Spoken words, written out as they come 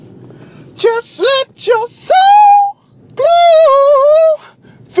Just let your soul glow.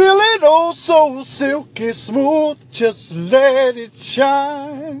 Feel it oh so silky smooth. Just let it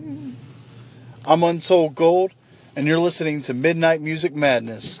shine. I'm Untold Gold, and you're listening to Midnight Music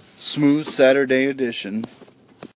Madness, Smooth Saturday Edition.